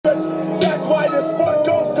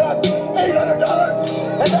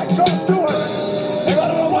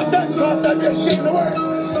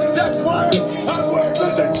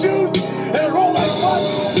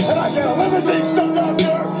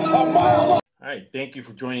right. Thank you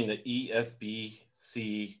for joining the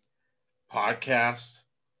ESBC podcast,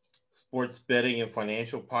 Sports Betting and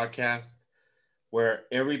Financial Podcast, where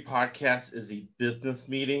every podcast is a business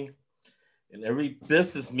meeting, and every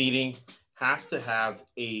business meeting has to have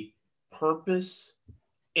a purpose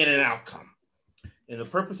and an outcome. And the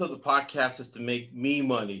purpose of the podcast is to make me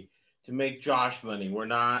money, to make Josh money. We're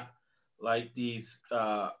not like these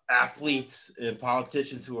athletes and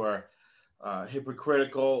politicians who are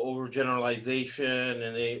hypocritical, overgeneralization,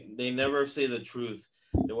 and they never say the truth.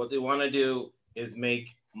 And what they want to do is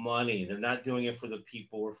make money. They're not doing it for the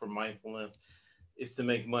people or for mindfulness. It's to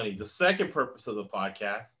make money. The second purpose of the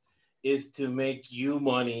podcast is to make you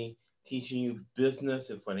money, teaching you business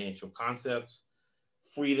and financial concepts.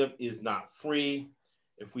 Freedom is not free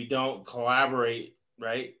if we don't collaborate,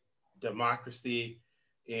 right? Democracy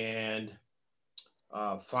and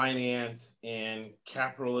finance and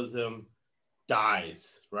capitalism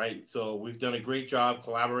dies, right? So we've done a great job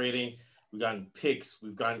collaborating. We've gotten picks,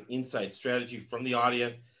 we've gotten insight strategy from the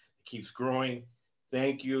audience. It keeps growing.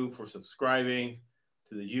 Thank you for subscribing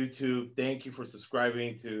to the YouTube. Thank you for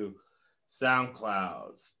subscribing to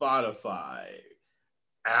SoundCloud, Spotify,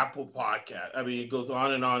 Apple Podcast. I mean, it goes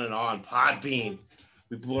on and on and on. Podbean.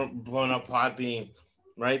 We've blown up Podbean,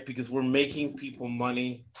 right? Because we're making people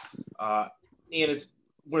money. And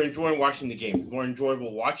we're enjoying watching the games. More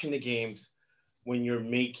enjoyable watching the games when you're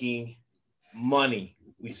making money.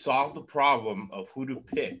 We solve the problem of who to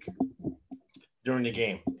pick during the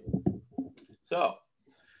game. So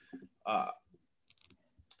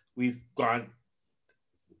we've gone.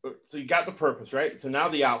 So you got the purpose, right? So now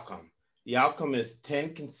the outcome. The outcome is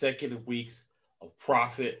 10 consecutive weeks of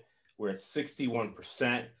profit. We're at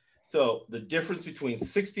 61%. So the difference between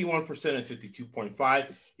 61% and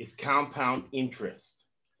 52.5 is compound interest,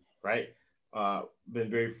 right? Been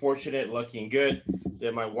very fortunate, lucky, and good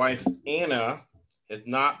that my wife, Anna, has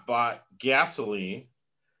not bought gasoline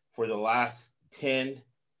for the last 10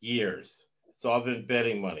 years. It's all been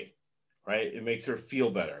betting money, right? It makes her feel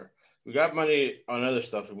better. We got money on other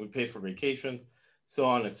stuff, and we pay for vacations, so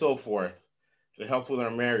on and so forth. It helps with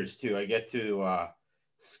our marriage, too. I get to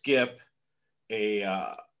skip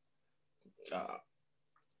a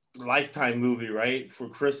Lifetime movie, right? For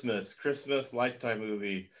Christmas, Lifetime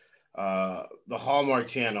movie, the Hallmark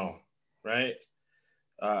Channel, right?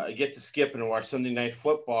 I get to skip and watch Sunday Night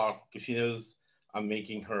Football because she knows I'm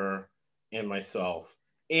making her and myself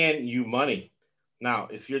and you money. Now,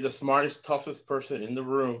 if you're the smartest, toughest person in the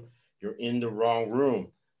room, you're in the wrong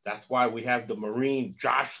room. That's why we have the Marine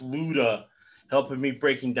Josh Luda helping me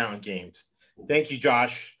breaking down games. Thank you,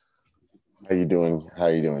 Josh. How you doing? How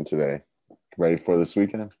you doing today? Ready for this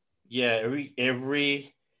weekend? Yeah,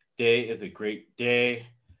 every day is a great day,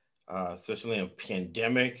 especially in a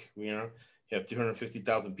pandemic. You have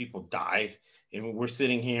 250,000 people died, and we're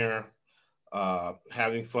sitting here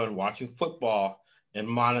having fun watching football and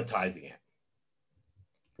monetizing it.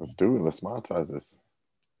 Let's do it. Let's monetize this.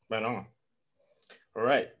 Right on. All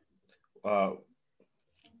right.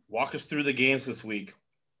 Walk us through the games this week,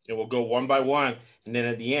 and we'll go one by one. And then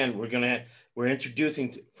at the end, we're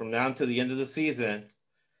introducing from now to the end of the season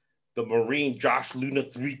the Marine Josh Luna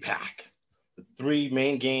 3-pack, the three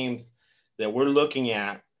main games that we're looking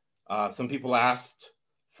at. Some people asked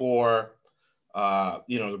for,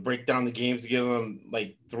 to break down the games, to give them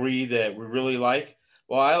like three that we really like.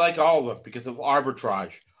 Well, I like all of them because of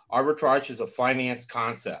arbitrage. Arbitrage is a finance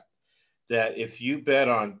concept that if you bet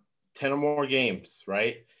on 10 or more games,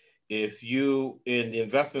 right? If you, in the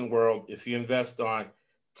investment world, if you invest on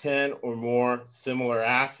 10 or more similar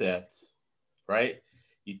assets, right?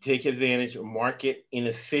 You take advantage of market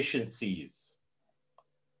inefficiencies.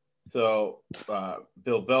 So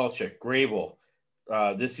Bill Belichick, Grable,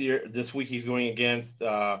 this week he's going against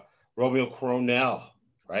Romeo Coronel,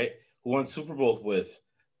 right? Who won Super Bowls with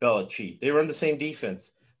Belichick. They run the same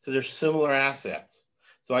defense. So they're similar assets.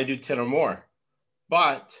 So I do 10 or more.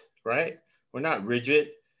 But, right, we're not rigid.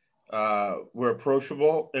 We're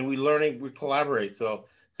approachable, and we collaborate. So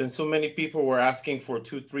since so many people were asking for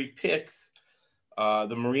 2-3 picks,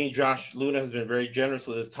 the Marine Josh Luna has been very generous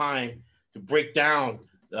with his time to break down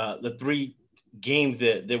the three games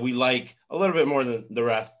that we like a little bit more than the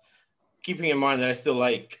rest, keeping in mind that I still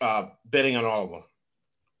like betting on all of them.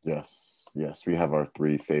 Yes, we have our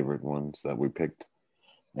three favorite ones that we picked.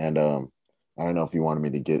 And I don't know if you wanted me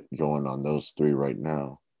to get going on those three right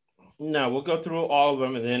now. No, we'll go through all of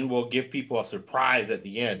them, and then we'll give people a surprise at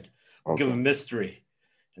the end. We'll give them mystery.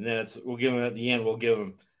 And then we'll give them at the end, we'll give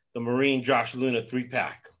them the Marine Josh Luna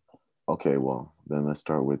 3-pack. Okay, well, then let's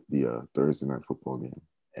start with the Thursday night football game.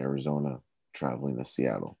 Arizona traveling to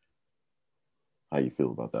Seattle. How you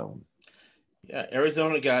feel about that one? Yeah,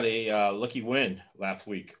 Arizona got a lucky win last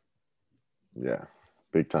week. Yeah,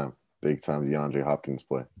 big time DeAndre Hopkins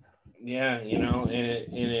play. Yeah, and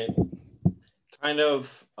it kind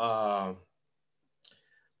of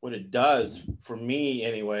what it does for me,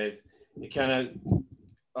 anyways. It kind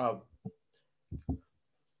of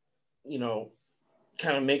you know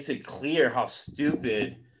kind of makes it clear how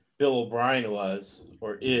stupid Bill O'Brien was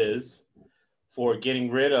or is for getting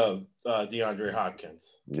rid of DeAndre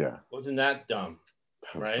Hopkins. Yeah, Wasn't that dumb,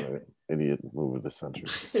 that's right? an idiot move of the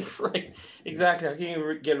century. Right, exactly. How can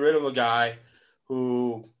you get rid of a guy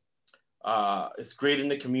who is great in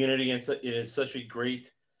the community and it is such a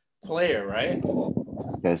great player, right?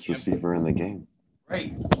 Best receiver in the game.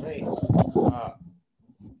 Right, right.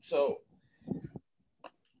 So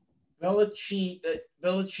Belichick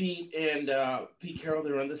and Pete Carroll,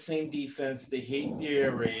 they're on the same defense. They hate the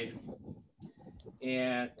air raid,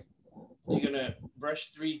 and they're gonna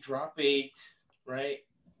rush three, drop eight, right?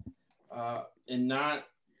 And not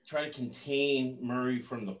try to contain Murray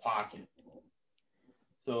from the pocket.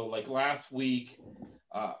 So, like last week,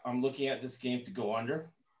 I'm looking at this game to go under,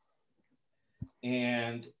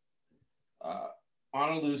 and uh,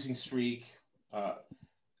 on a losing streak.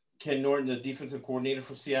 Ken Norton, the defensive coordinator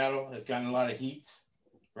for Seattle, has gotten a lot of heat,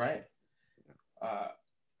 right? Uh,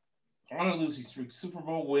 on a losing streak, Super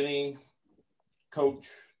Bowl winning coach,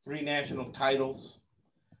 3 national titles,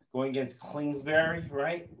 going against Kingsbury,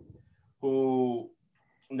 right? Who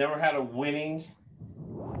never had a winning,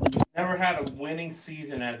 never had a winning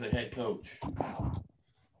season as a head coach.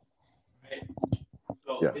 Right?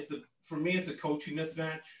 So Yeah. For me, it's a coaching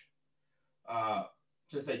mismatch. Uh,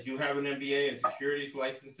 since I do have an MBA and securities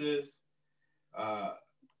licenses,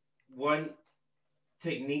 one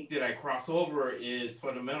technique that I cross over is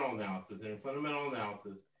fundamental analysis. And in fundamental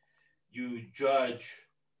analysis, you judge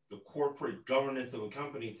the corporate governance of a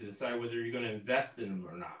company to decide whether you're going to invest in them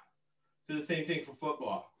or not. So the same thing for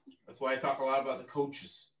football. That's why I talk a lot about the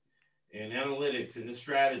coaches and analytics and the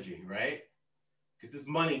strategy, right? Because there's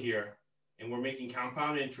money here, and we're making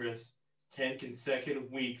compound interest 10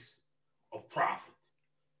 consecutive weeks of profit.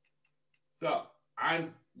 So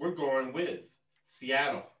we're going with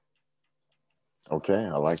Seattle. Okay,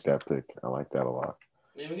 I like that pick. I like that a lot.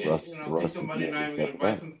 And again, take the money line. We're going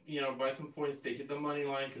to buy some points. Take it the money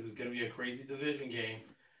line because it's going to be a crazy division game.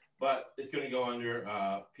 But it's going to go under.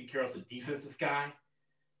 Pete Carroll's a defensive guy,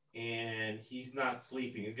 and he's not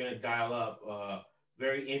sleeping. He's going to dial up a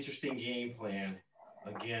very interesting game plan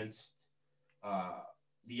against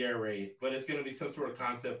the air raid. But it's going to be some sort of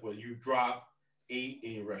concept where you drop 8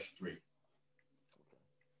 and you rush 3.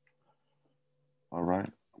 All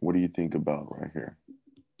right. What do you think about right here?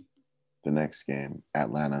 The next game,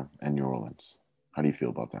 Atlanta and New Orleans. How do you feel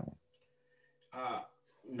about that one?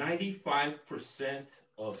 95%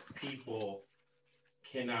 of people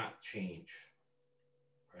cannot change,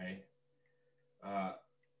 right?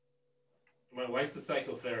 My wife's a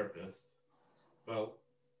psychotherapist, but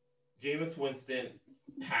Jameis Winston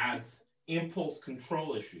has impulse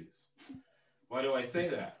control issues. Why do I say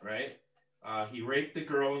that, right? He raped the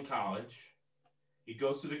girl in college. He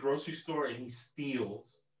goes to the grocery store and he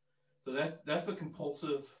steals. So that's a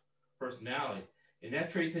compulsive personality. And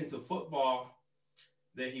that traces into football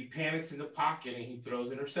that he panics in the pocket and he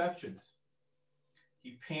throws interceptions.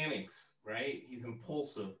 He panics, right? He's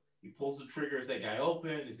impulsive. He pulls the trigger. Is that guy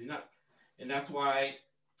open? Is he not? And that's why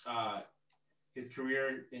his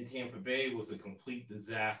career in Tampa Bay was a complete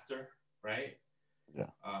disaster, right? Yeah.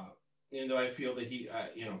 Even though I feel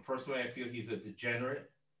that personally, I feel he's a degenerate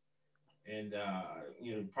and,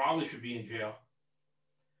 probably should be in jail.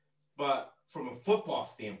 But from a football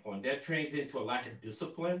standpoint, that trains into a lack of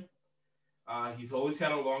discipline. He's always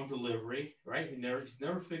had a long delivery, right? He's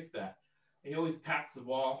never fixed that. He always pats the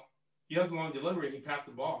ball. He has a long delivery. He passed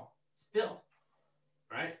the ball still,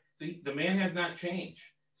 right? So the man has not changed.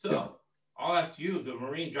 So yeah. I'll ask you, the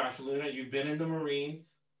Marine, Josh Luna, you've been in the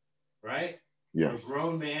Marines, right? Yes. You're a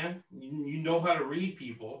grown man. You know how to read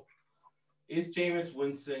people. Is Jameis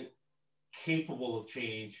Winston capable of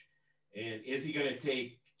change? And is he going to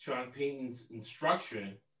take Sean Payton's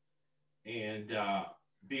instruction and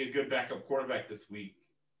be a good backup quarterback this week?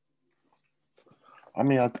 I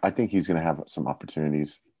mean, I think he's going to have some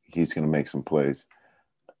opportunities. He's going to make some plays.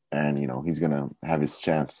 And, he's going to have his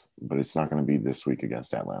chance. But it's not going to be this week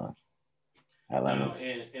against Atlanta. Atlanta's...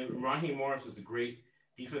 And Raheem Morris is a great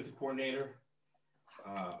defensive coordinator.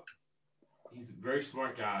 He's a very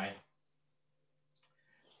smart guy.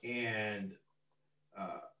 And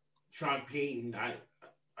Sean Payton,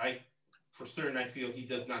 I for certain, I feel he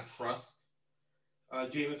does not trust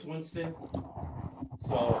Jameis Winston.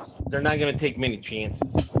 So they're not going to take many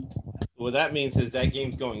chances. what that means is that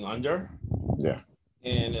game's going under, Yeah.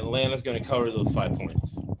 and Atlanta's going to cover those 5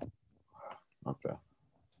 points. Okay.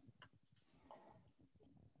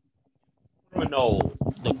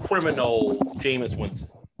 The criminal Jameis Winston.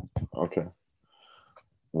 Okay.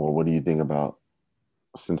 Well, what do you think about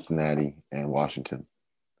Cincinnati and Washington?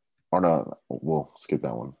 Or no, we'll skip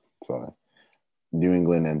that one. Sorry. New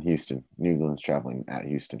England and Houston. New England's traveling at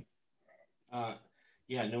Houston.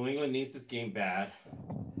 Yeah, New England needs this game bad.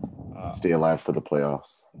 Stay alive for the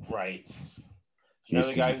playoffs. Right.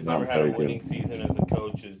 Houston Another guy is who's not never had a very winning good. season as a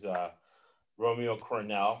coach is Romeo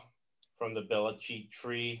Cornell from the Belichick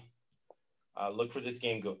tree. Look for this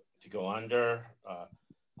game to go under.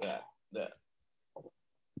 That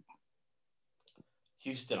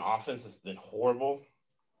Houston offense has been horrible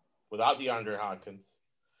without DeAndre Hopkins,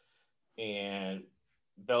 and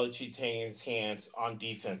Belichick's hanging his hands on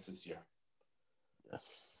defense this year.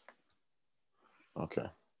 Yes. Okay.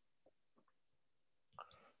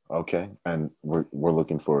 Okay, and we're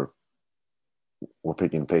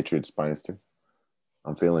picking Patriots minus 2.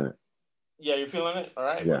 I'm feeling it. Yeah, you're feeling it. All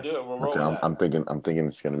right, Yeah. we'll do it. We'll roll Okay, with that. I'm thinking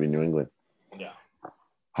it's gonna be New England. Yeah.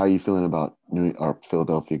 How are you feeling about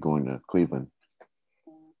Philadelphia going to Cleveland?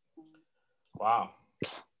 Wow.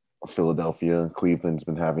 Philadelphia, Cleveland's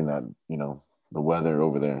been having that, the weather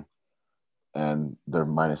over there, and they're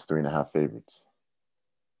minus 3.5 favorites.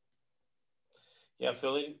 Yeah,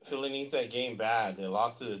 Philly needs that game bad. They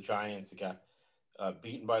lost to the Giants. They got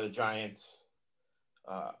beaten by the Giants,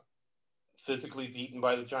 physically beaten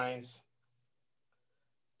by the Giants.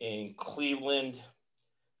 And Cleveland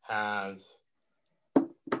has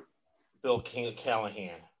Bill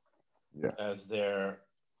Callahan as their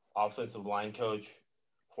offensive line coach,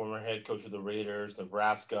 former head coach of the Raiders,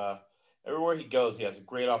 Nebraska. Everywhere he goes, he has a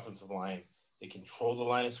great offensive line. They control the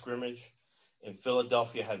line of scrimmage. And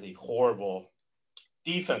Philadelphia has a horrible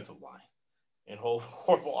defensive line and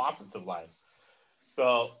horrible offensive line.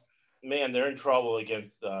 So, man, they're in trouble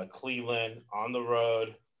against Cleveland on the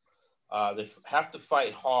road. They have to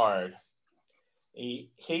fight hard. You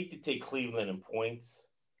hate to take Cleveland in points.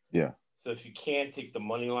 Yeah. So if you can't take the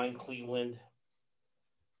money line Cleveland,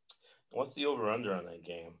 what's the over-under on that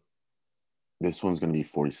game? This one's going to be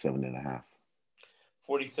 47.5.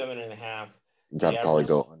 47.5. You got to probably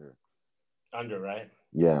go under. Under, right?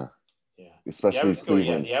 Yeah. Yeah. Especially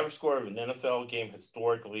Cleveland. The average score of an NFL game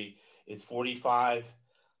historically is 45.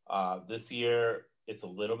 This year, it's a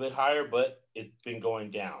little bit higher, but it's been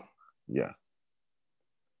going down. Yeah.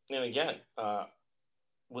 And again,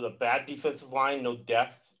 with a bad defensive line, no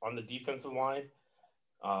depth on the defensive line,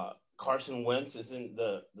 Carson Wentz isn't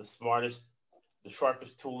the smartest, the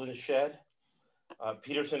sharpest tool in the shed.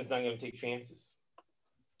 Peterson is not going to take chances,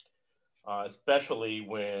 especially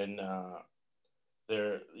when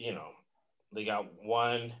they got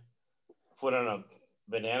one foot on a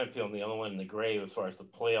banana peel and the other one in the grave as far as the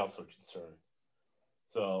playoffs are concerned.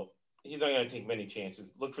 So he's not going to take many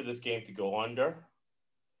chances. Look for this game to go under.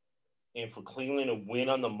 And for Cleveland to win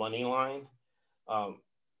on the money line,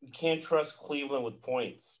 you can't trust Cleveland with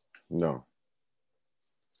points. No.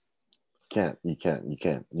 You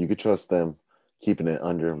can't. You could trust them keeping it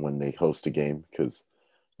under when they host a game because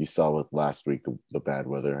you saw with last week the bad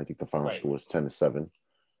weather. I think the final score was 10-7.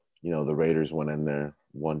 The Raiders went in there,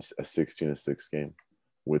 won a 16-6 game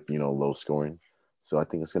with, low scoring. So I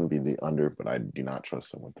think it's going to be the under, but I do not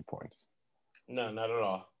trust them with the points. No, not at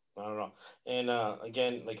all. Not at all. And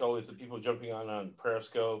again, like always, the people jumping on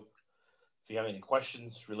Periscope, if you have any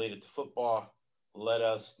questions related to football, let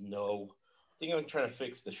us know. I think I'm trying to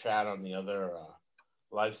fix the chat on the other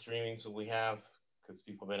live streamings that we have because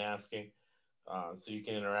people have been asking, so you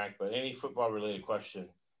can interact. But any football-related question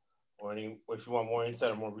or if you want more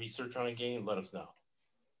insight or more research on a game, let us know.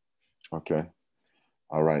 Okay.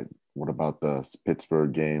 All right. What about the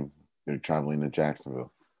Pittsburgh game? They're traveling to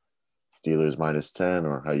Jacksonville. Steelers minus 10,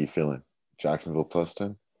 or how you feeling? Jacksonville plus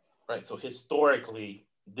 10? Right. So historically,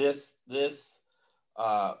 this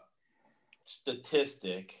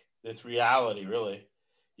statistic, this reality, really,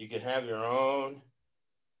 you can have your own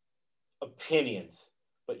opinions,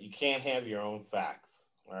 but you can't have your own facts.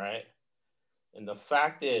 All right. And the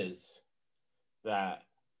fact is that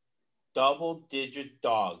double-digit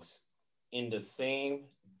dogs in the same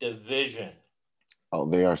division. Oh,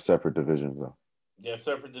 they are separate divisions, though. Yeah,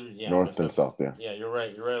 separate division. Yeah, North and South, yeah. Yeah, you're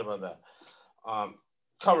right. You're right about that.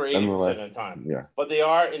 Cover 80% of the time. Yeah. But they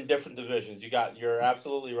are in different divisions. You're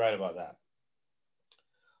absolutely right about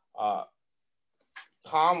that.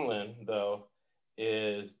 Tomlin, though,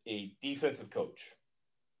 is a defensive coach.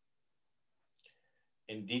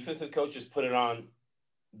 And defensive coaches put it on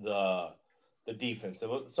the defense.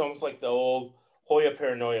 It's almost like the old Hoya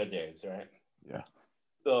Paranoia days, right? Yeah.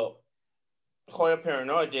 So Hoya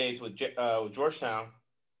Paranoia days with Georgetown,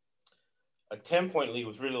 a 10-point lead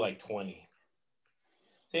was really like 20.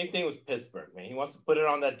 Same thing with Pittsburgh, man. He wants to put it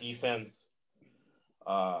on that defense.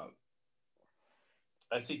 I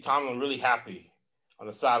see Tomlin really happy on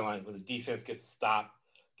the sideline when the defense gets to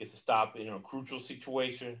stop in a crucial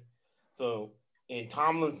situation. So in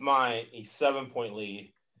Tomlin's mind, a 7-point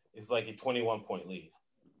lead is like a 21-point lead,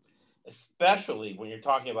 especially when you're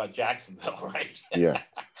talking about Jacksonville, right? Yeah.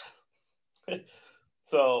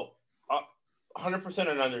 So 100%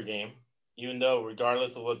 another game, even though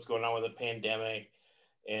regardless of what's going on with the pandemic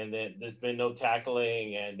and that there's been no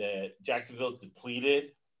tackling and that Jacksonville's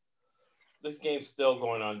depleted, this game's still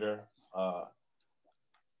going under.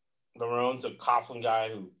 Marone's a Coughlin guy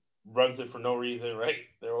who runs it for no reason, right?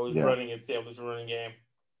 They're always running it, Sam's a running game.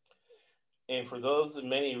 And for those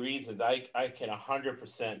many reasons, I can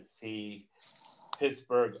 100% see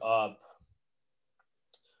Pittsburgh up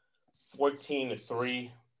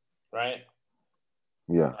 14-3, right?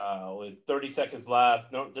 Yeah. With 30 seconds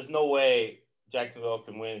left. No, there's no way Jacksonville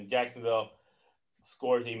can win. Jacksonville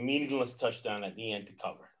scores a meaningless touchdown at the end to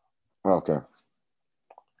cover.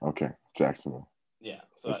 Okay. Jacksonville. Yeah.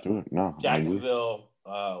 So let's do it. No. Jacksonville,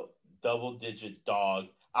 double-digit dog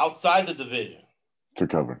outside the division. To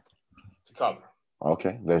cover.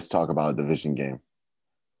 Okay. Let's talk about a division game.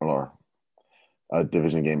 Or a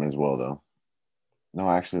division game as well, though. No,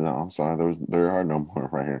 actually, no. I'm sorry. There are no more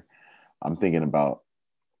right here. I'm thinking about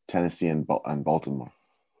Tennessee and Baltimore.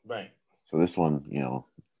 Right. So this one,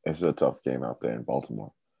 it's a tough game out there in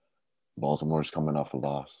Baltimore. Baltimore's coming off a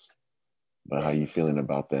loss. But right. How are you feeling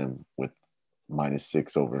about them with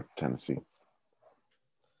 -6 over Tennessee?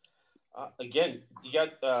 Again, you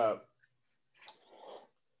got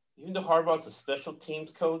even though Harbaugh's a special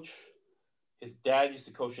teams coach, his dad used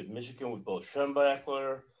to coach at Michigan with Bill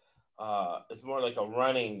Schembechler. It's more like a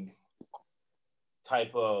running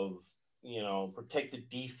type of, protect the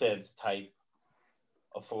defense type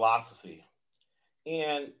of philosophy.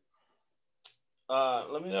 And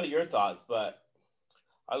let me know your thoughts, but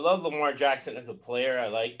I love Lamar Jackson as a player. I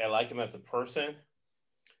like him as a person.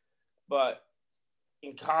 But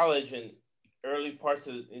in college and early parts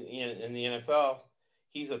of in the NFL,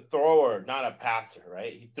 he's a thrower, not a passer,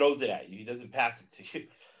 right? He throws it at you. He doesn't pass it to you.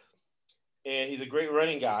 And he's a great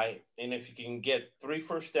running guy. And if you can get 3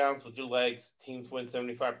 first downs with your legs, teams win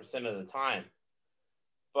 75% of the time.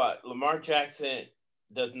 But Lamar Jackson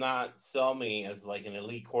does not sell me as like an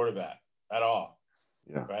elite quarterback at all.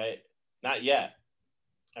 Yeah. Right? Not yet.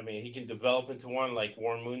 I mean, he can develop into one like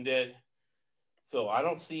Warren Moon did. So I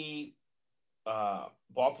don't see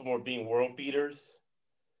Baltimore being world beaters.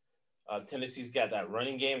 Tennessee's got that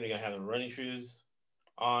running game. They're going to have the running shoes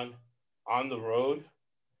on the road.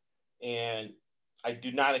 And I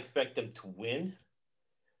do not expect them to win,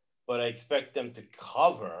 but I expect them to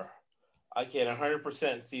cover. I can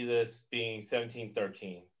 100% see this being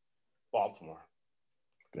 17-13, Baltimore.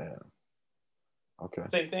 Damn. Okay.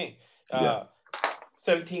 Same thing.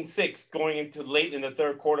 17-6 going into late in the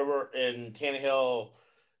third quarter, and Tannehill,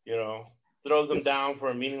 throws them down for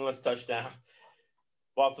a meaningless touchdown.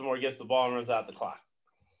 Baltimore gets the ball and runs out the clock.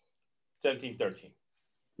 17-13.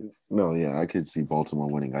 No, yeah, I could see Baltimore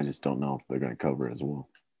winning. I just don't know if they're going to cover as well.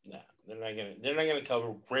 Nah, they're not gonna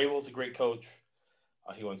cover. Vrabel's a great coach.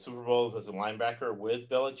 He won Super Bowls as a linebacker with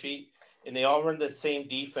Belichick, and they all run the same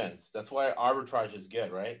defense. That's why arbitrage is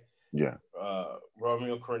good, right? Yeah.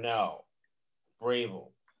 Romeo Crennel,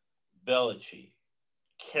 Vrabel, Belichick,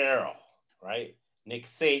 Carroll, right? Nick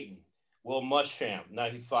Saban, Will Muschamp. Now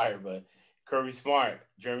he's fired, but Kirby Smart,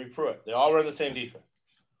 Jeremy Pruitt. They all run the same defense.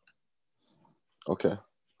 Okay.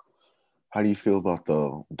 How do you feel about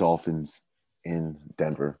the Dolphins in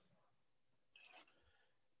Denver?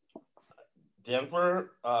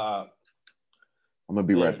 Denver. I'm gonna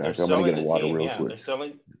be right back. I'm gonna get a water real quick. They're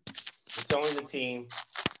selling the team.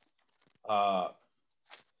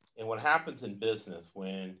 And what happens in business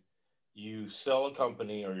when you sell a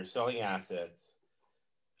company or you're selling assets,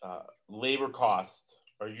 labor costs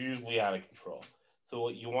are usually out of control. So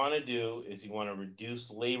what you want to do is you want to reduce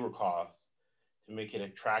labor costs to make it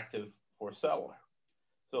attractive for a seller.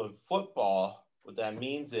 So in football, what that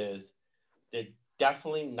means is they're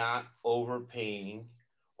definitely not overpaying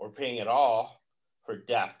or paying at all for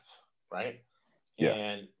depth, right? Yeah.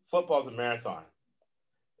 And football's a marathon.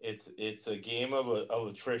 It's a game of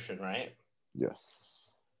attrition, right?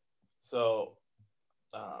 Yes. So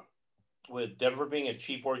with Denver being a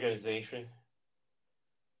cheap organization,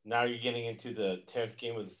 now you're getting into the 10th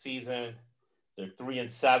game of the season. They're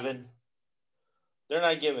 3-7. They're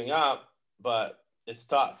not giving up, but it's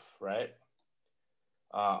tough, right?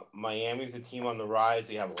 Miami's a team on the rise.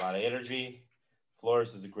 They have a lot of energy.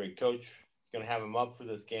 Flores is a great coach. Going to have him up for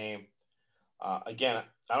this game. Again,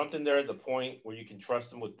 I don't think they're at the point where you can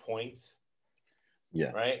trust them with points.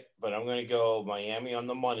 Yeah. Right? But I'm going to go Miami on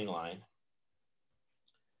the money line.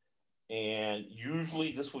 And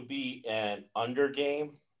usually this would be an under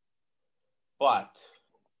game. But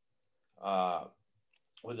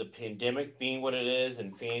with the pandemic being what it is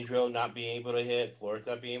and Fangio not being able to hit, Flores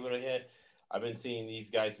not being able to hit, I've been seeing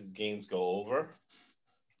these guys' games go over.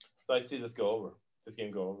 So I see this go over. This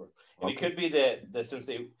game go over. And It could be that since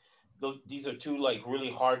these are two like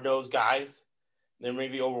really hard-nosed guys, they're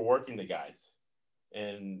maybe overworking the guys.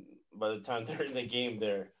 And by the time they're in the game,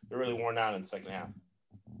 they're really worn out in the second half.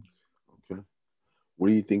 Okay. What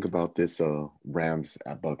do you think about this Rams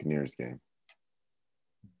at Buccaneers game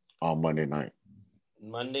on Monday night?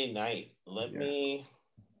 Monday night. Let me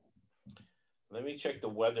check the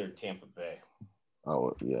weather in Tampa Bay.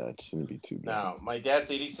 Oh, yeah, it shouldn't be too bad. Now, my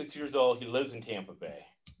dad's 86 years old. He lives in Tampa Bay.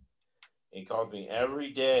 He calls me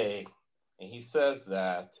every day, and he says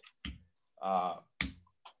that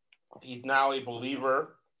he's now a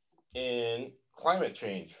believer in climate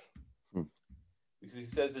change. Because he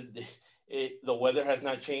says the weather has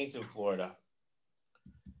not changed in Florida.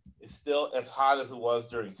 It's still as hot as it was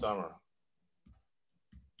during summer.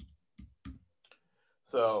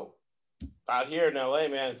 So out here in LA,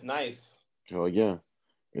 man, it's nice. Oh yeah,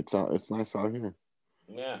 it's nice out here.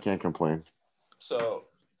 Yeah, can't complain. So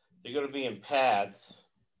they're going to be in pads,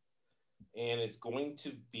 and it's going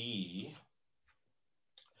to be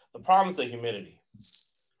the problem is the humidity,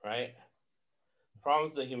 right? The problem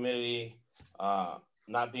is the humidity,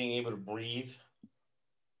 not being able to breathe.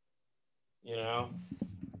 You know,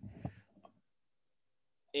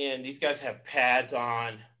 and these guys have pads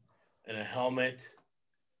on and a helmet.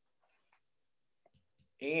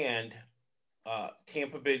 And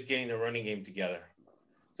Tampa Bay's getting the running game together.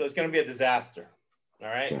 So it's going to be a disaster. All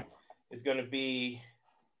right? Yeah. It's going to be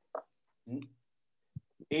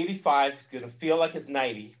 85. It's going to feel like it's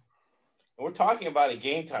 90. And we're talking about a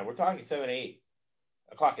game time. We're talking 7, 8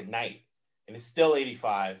 o'clock at night. And it's still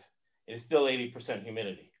 85. And it's still 80%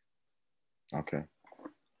 humidity. Okay. All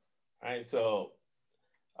right. So,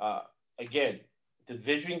 again,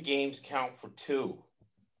 division games count for 2.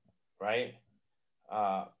 Right?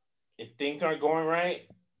 If things aren't going right,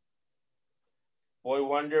 boy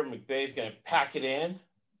wonder McVay's going to pack it in.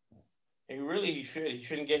 And he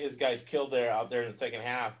shouldn't get his guys killed out there in the second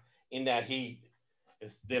half in that heat.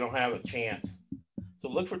 They don't have a chance. So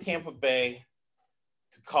look for Tampa Bay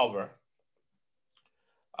to cover.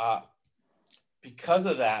 Because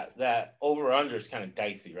of that over-under is kind of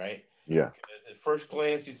dicey, right? Yeah. At first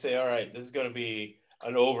glance, you say, all right, this is going to be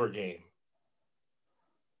an over game.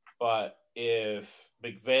 But if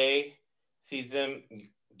McVay sees them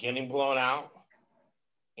getting blown out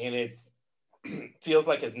and it feels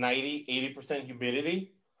like it's 80%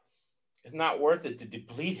 humidity, it's not worth it to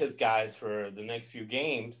deplete his guys for the next few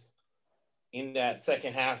games in that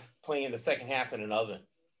second half, playing the second half in an oven.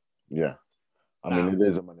 Yeah. I mean, it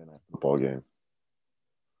is a Monday Night Football game.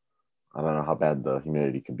 I don't know how bad the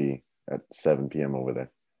humidity could be at 7 p.m. over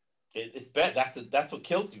there. It's bad. That's what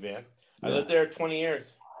kills you, man. Yeah. I lived there 20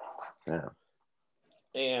 years. Yeah.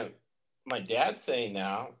 And my dad's saying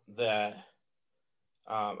now that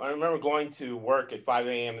I remember going to work at 5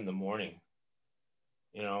 a.m. in the morning,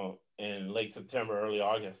 in late September, early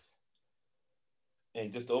August,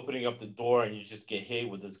 and just opening up the door and you just get hit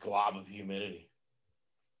with this glob of humidity.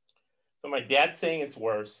 So my dad's saying it's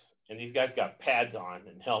worse, and these guys got pads on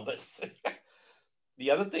and helmets.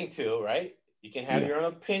 The other thing too, right? You can have your own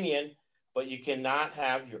opinion, but you cannot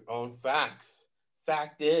have your own facts.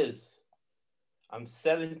 Fact is, I'm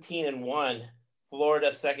 17-1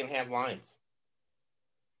 Florida second half lines.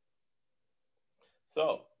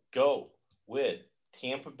 So go with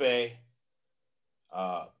Tampa Bay.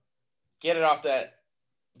 Get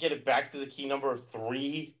it back to the key number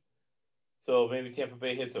 3. So maybe Tampa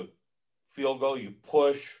Bay hits a field goal, you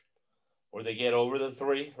push, or they get over the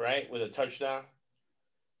 3, right, with a touchdown.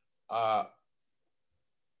 What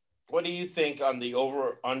do you think on the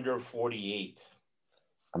over under 48?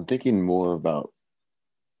 I'm thinking more about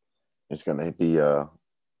it's gonna be I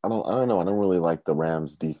don't know. I don't really like the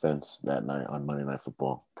Rams defense that night on Monday Night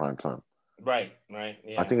Football prime time. Right.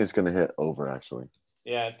 Yeah. I think it's gonna hit over actually.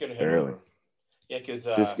 Yeah, it's gonna hit over. Yeah, because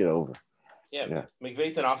just get over. Yeah.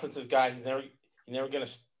 McVay's an offensive guy. He's never gonna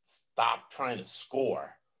stop trying to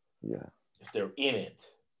score. Yeah. If they're in it,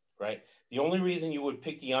 right? The only reason you would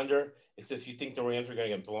pick the under is if you think the Rams are gonna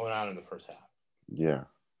get blown out in the first half. Yeah.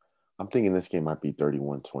 I'm thinking this game might be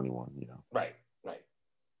 31-21, Right.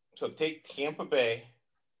 So take Tampa Bay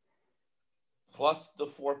plus the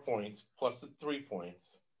 4 points, plus the 3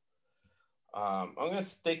 points. I'm going to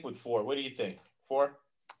stick with 4. What do you think? 4?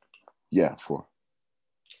 Yeah, 4.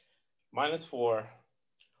 -4,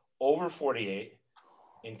 over 48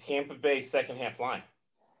 in Tampa Bay second half line.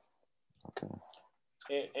 Okay.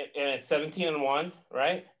 And at 17-1,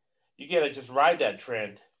 right? You got to just ride that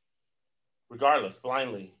trend regardless,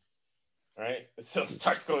 blindly, right? So it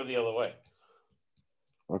starts going the other way.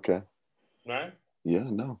 Okay. Right? Yeah,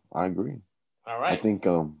 no, I agree. All right. I think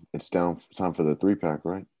it's time for the 3-pack,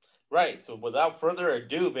 right? Right. So without further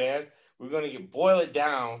ado, man, we're going to boil it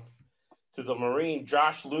down to the Marine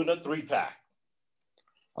Josh Luna 3-pack.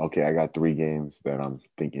 Okay, I got 3 games that I'm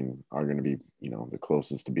thinking are going to be, the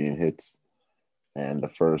closest to being hits. And the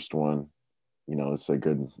first one,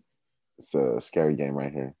 it's a scary game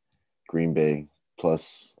right here. Green Bay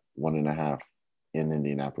plus 1.5 in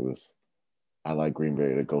Indianapolis. I like Green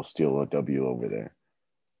Bay to go steal a W over there.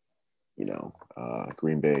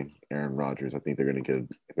 Green Bay, Aaron Rodgers. I think they're gonna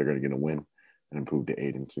get a win and improve to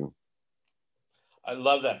 8-2. I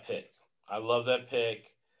love that pick.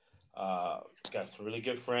 Got some really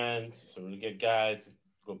good friends, some really good guys.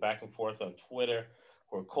 Go back and forth on Twitter.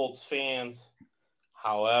 We're Colts fans.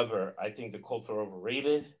 However, I think the Colts are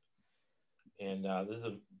overrated, and this is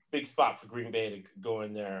a big spot for Green Bay to go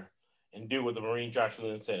in there and do what the Marine Josh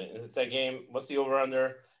Luna said. And it's that game. What's the over/under?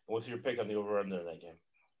 And what's your pick on the over/under in that game?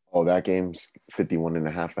 Oh, that game's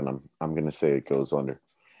 51.5, and I'm gonna say it goes under.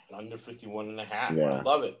 Under 51.5. Yeah. I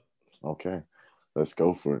love it. Okay, let's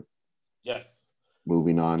go for it. Yes.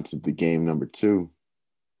 Moving on to the game number 2,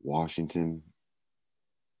 Washington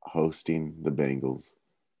hosting the Bengals.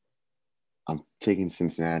 I'm taking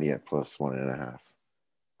Cincinnati at plus 1.5.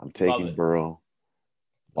 I'm taking Burrow.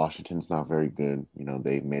 Washington's not very good.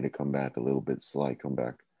 They made a comeback, a little bit slight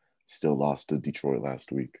comeback. Still lost to Detroit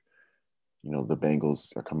last week. The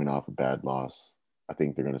Bengals are coming off a bad loss. I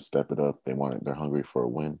think they're going to step it up. They're hungry for a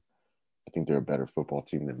win. I think they're a better football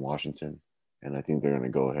team than Washington. And I think they're going to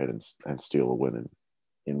go ahead and steal a win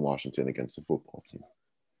in Washington against the football team.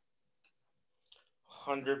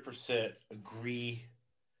 100% agree.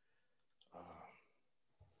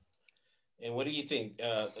 And what do you think?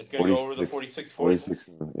 It's going to go over the 46 points? 46,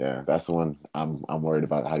 yeah, that's the one I'm worried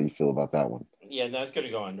about. How do you feel about that one? Yeah, no, it's going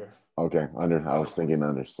to go under. Okay, under. I was thinking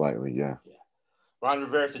under slightly, yeah. Ron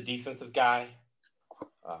Rivera's a defensive guy.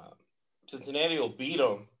 Cincinnati will beat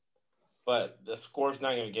them, but the score's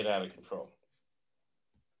not going to get out of control.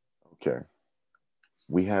 Okay.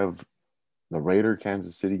 We have the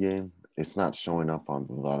Raider-Kansas City game. It's not showing up on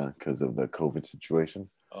Bovada because of the COVID situation.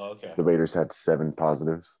 Oh, okay. The Raiders had 7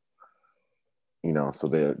 positives. So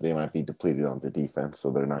they might be depleted on the defense, so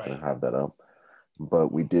they're not going to have that up.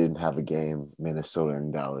 But we did have a game, Minnesota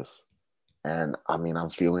and Dallas. And, I'm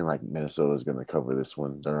feeling like Minnesota is going to cover this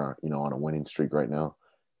one. They're, on a winning streak right now.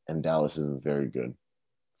 And Dallas isn't very good.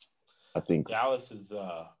 I think Dallas is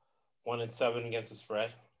 1-7 against the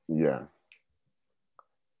spread. Yeah.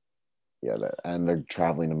 Yeah, and they're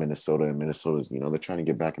traveling to Minnesota, and Minnesota's, they're trying to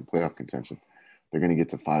get back in playoff contention. They're going to get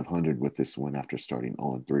to 500 with this win after starting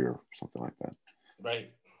 0-3 or something like that.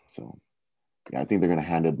 Right. So, yeah, I think they're going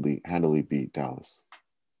to handily beat Dallas.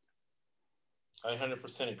 I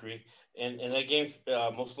 100% agree. And that game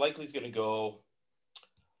most likely is going to go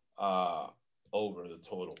over the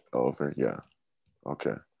total. Over, yeah.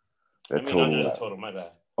 Okay. Under the total, my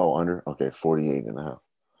bad. Oh, under? Okay, 48.5.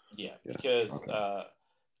 Yeah, because,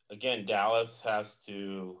 again, Dallas has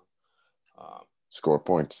to score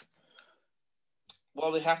points.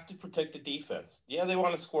 Well, they have to protect the defense. Yeah, they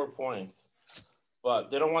want to score points,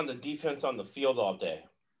 but they don't want the defense on the field all day,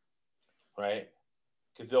 right?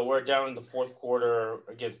 Because they'll wear down in the fourth quarter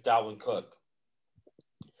against Dalvin Cook.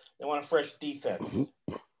 They want a fresh defense.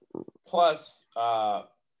 Plus,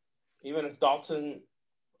 even if Dalton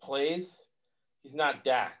plays, he's not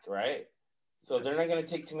Dak, right? So they're not going to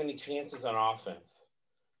take too many chances on offense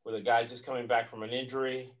with a guy just coming back from an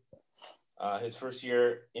injury, his first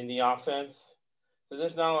year in the offense. So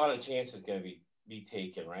there's not a lot of chances going to be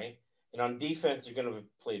taken, right? And on defense, they're going to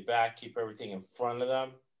play back, keep everything in front of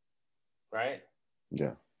them, right?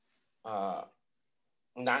 Yeah.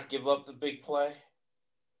 Not give up the big play.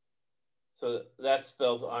 So that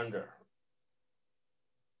spells under.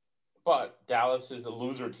 But Dallas is a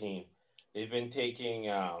loser team. They've been taking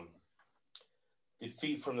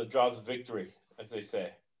defeat from the jaws of victory, as they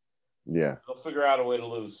say. Yeah. They'll figure out a way to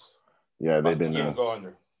lose. Yeah, they've been go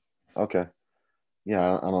under. Okay.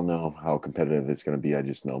 Yeah, I don't know how competitive it's going to be. I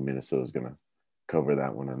just know Minnesota's going to cover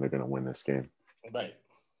that one and they're going to win this game. Right.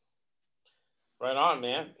 Right on,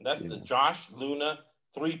 man. That's the Josh Luna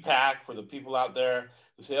 3-pack for the people out there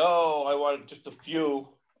who say, oh, I want just a few.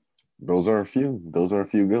 Those are a few. Those are a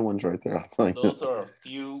few good ones right there. I'll tell you. Those are a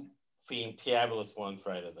few fantabulous ones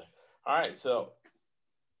right there. All right, so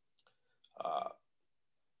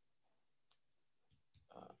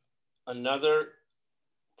another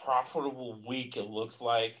profitable week. It looks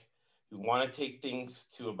like we want to take things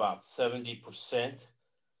to about 70%.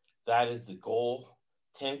 That is the goal.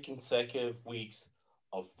 10 consecutive weeks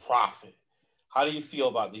of profit. How do you feel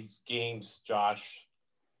about these games, Josh?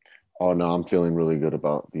 Oh, no, I'm feeling really good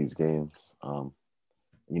about these games.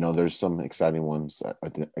 There's some exciting ones.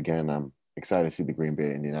 Again, I'm excited to see the Green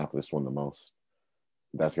Bay Indianapolis one the most.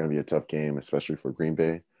 That's going to be a tough game, especially for Green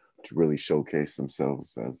Bay, to really showcase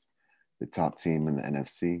themselves as the top team in the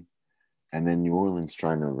NFC. And then New Orleans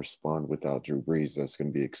trying to respond without Drew Brees. That's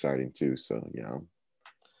going to be exciting too. So,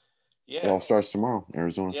 it all starts tomorrow,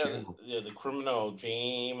 Arizona. The criminal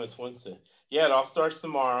Jameis Winston. Yeah, it all starts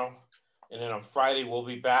tomorrow. And then on Friday, we'll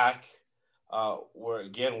be back. We're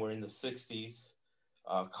in the 60s,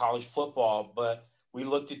 college football. But we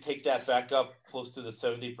look to take that back up close to the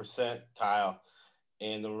 70% tile.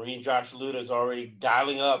 And the Marine Josh Luda is already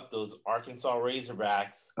dialing up those Arkansas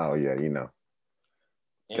Razorbacks. Oh, yeah, And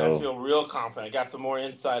I feel real confident. I got some more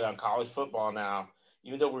insight on college football now.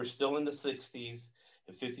 Even though we're still in the 60s,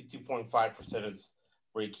 and 52.5% is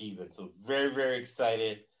break even. So very, very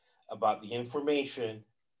excited about the information,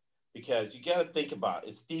 because you got to think about,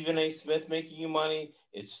 is Stephen A. Smith making you money?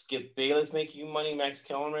 Is Skip Bayless making you money? Max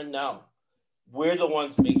Kellerman? No. We're the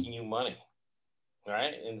ones making you money. All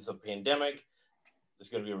right? And it's a pandemic. There's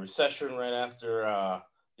going to be a recession right after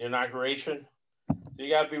the inauguration. So you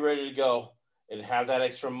got to be ready to go and have that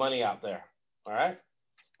extra money out there. All right?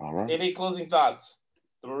 All right. Any closing thoughts?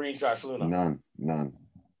 The Marine Josh Luna. None.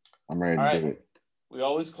 I'm ready to do it. We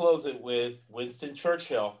always close it with Winston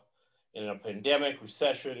Churchill. In a pandemic,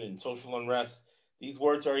 recession, and social unrest, these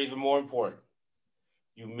words are even more important.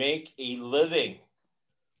 You make a living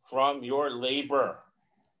from your labor,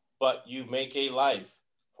 but you make a life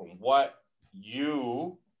from what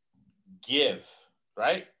you give,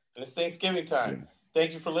 right? And it's Thanksgiving time. Yes.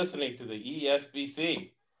 Thank you for listening to the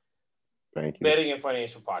ESBC Betting and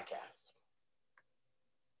Financial Podcast.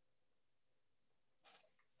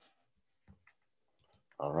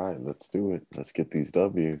 All right, let's do it. Let's get these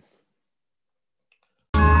W's.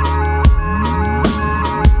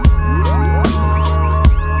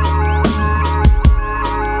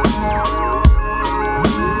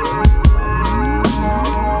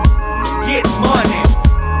 Get money.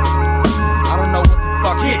 I don't know what the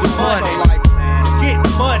fuck get money. Life, man. Get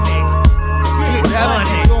money. Get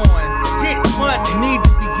money. Get money. Need to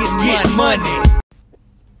be getting money.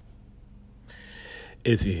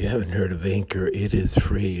 If you haven't heard of Anchor, it is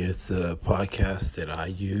free. It's a podcast that I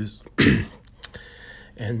use,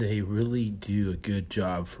 and they really do a good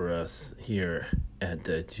job for us here at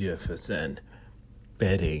the GFSN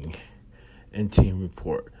Betting and Team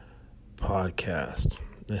Report podcast.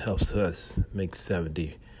 It helps us make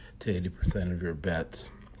 70 to 80% of your bets.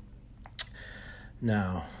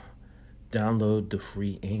 Now, download the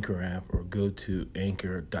free Anchor app or go to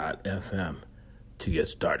anchor.fm to get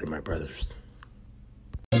started, my brothers.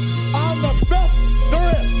 I'm the best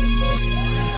there is.